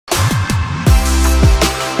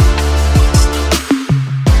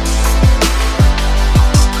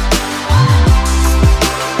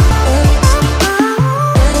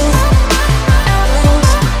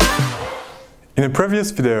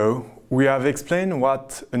previous video, we have explained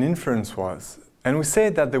what an inference was, and we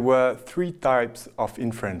said that there were three types of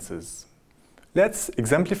inferences. Let's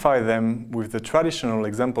exemplify them with the traditional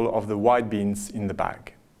example of the white beans in the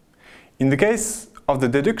bag. In the case of the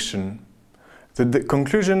deduction, the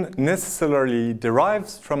conclusion necessarily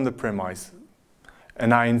derives from the premise,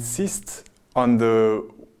 and I insist on the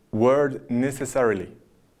word necessarily.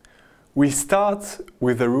 We start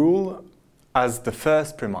with the rule as the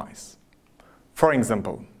first premise. For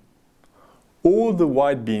example, all the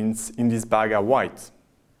white beans in this bag are white.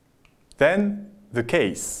 Then the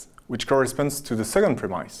case, which corresponds to the second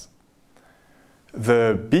premise.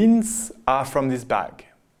 The beans are from this bag.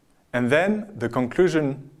 And then the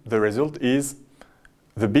conclusion, the result is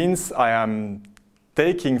the beans I am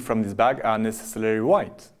taking from this bag are necessarily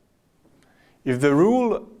white. If the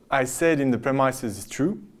rule I said in the premises is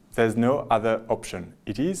true, there's no other option.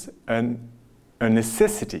 It is a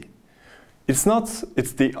necessity. It's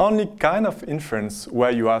the only kind of inference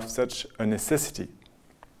where you have such a necessity.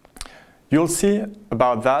 You'll see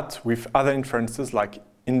about that with other inferences like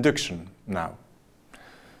induction now.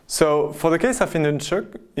 So for the case of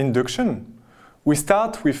induction, we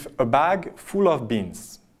start with a bag full of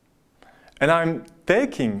beans. And I'm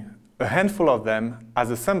taking a handful of them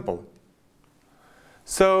as a sample.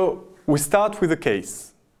 So we start with a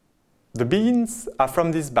case. The beans are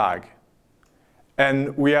from this bag.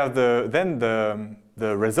 And we have then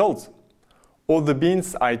the result. All the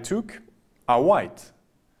beans I took are white.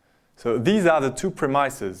 So these are the two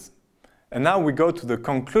premises. And now we go to the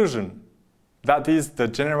conclusion. That is the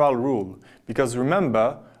general rule. Because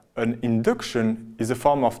remember, an induction is a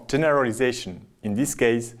form of generalization, in this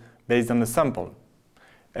case, based on a sample.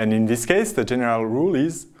 And in this case, the general rule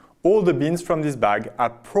is all the beans from this bag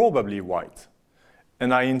are probably white.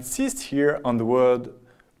 And I insist here on the word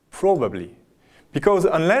probably. Because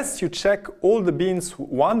unless you check all the beans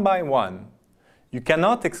one by one, you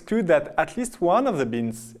cannot exclude that at least one of the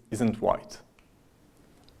beans isn't white.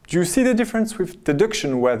 Do you see the difference with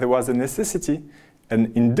deduction, where there was a necessity,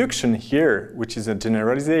 and induction here, which is a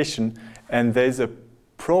generalization, and there is a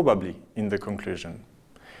probably in the conclusion?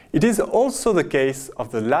 It is also the case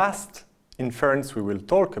of the last inference we will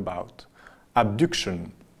talk about,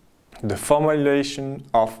 abduction, the formulation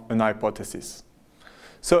of an hypothesis.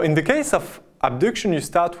 So in the case of abduction, you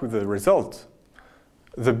start with the result.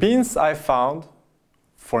 The beans I found,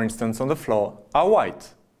 for instance on the floor, are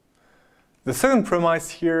white. The second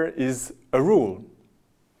premise here is a rule.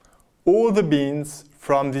 All the beans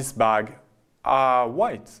from this bag are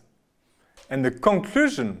white. And the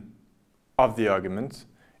conclusion of the argument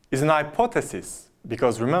is an hypothesis,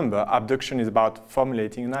 because remember, abduction is about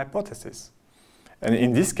formulating an hypothesis. And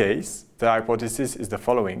in this case, the hypothesis is the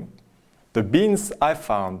following. The beans I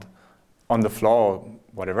found on the floor,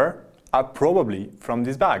 whatever, are probably from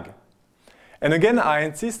this bag. And again, I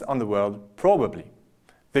insist on the word probably.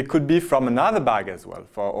 They could be from another bag as well,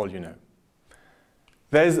 for all you know.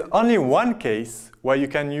 There is only one case where you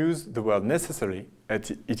can use the word necessary,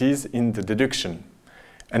 it is in the deduction.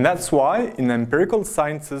 And that's why in empirical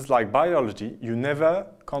sciences like biology, you never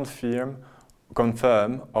confirm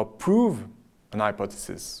or prove an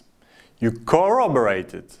hypothesis. You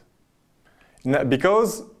corroborate it.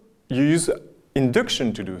 Because you use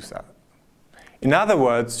induction to do so. In other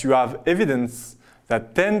words, you have evidence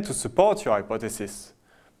that tend to support your hypothesis,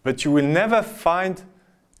 but you will never find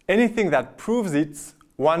anything that proves it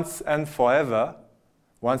once and forever,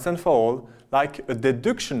 once and for all, like a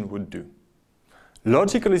deduction would do.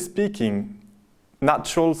 Logically speaking,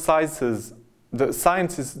 natural sciences, the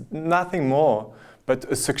science is nothing more but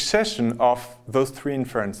a succession of those three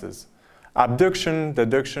inferences: abduction,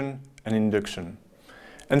 deduction, and induction.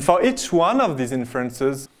 And for each one of these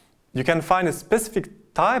inferences, you can find a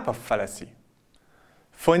specific type of fallacy.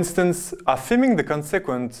 For instance, affirming the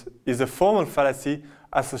consequent is a formal fallacy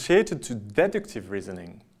associated to deductive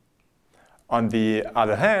reasoning. On the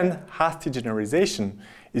other hand, hasty generalization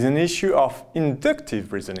is an issue of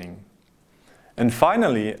inductive reasoning. And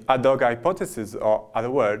finally, ad hoc hypotheses, or other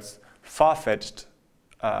words, far-fetched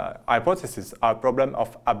hypotheses, are a problem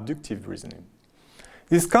of abductive reasoning.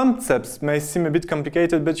 These concepts may seem a bit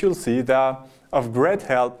complicated, but you'll see they are of great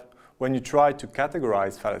help when you try to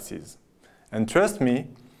categorize fallacies. And trust me,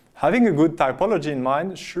 having a good typology in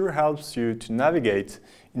mind sure helps you to navigate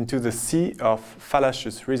into the sea of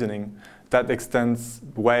fallacious reasoning that extends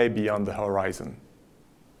way beyond the horizon.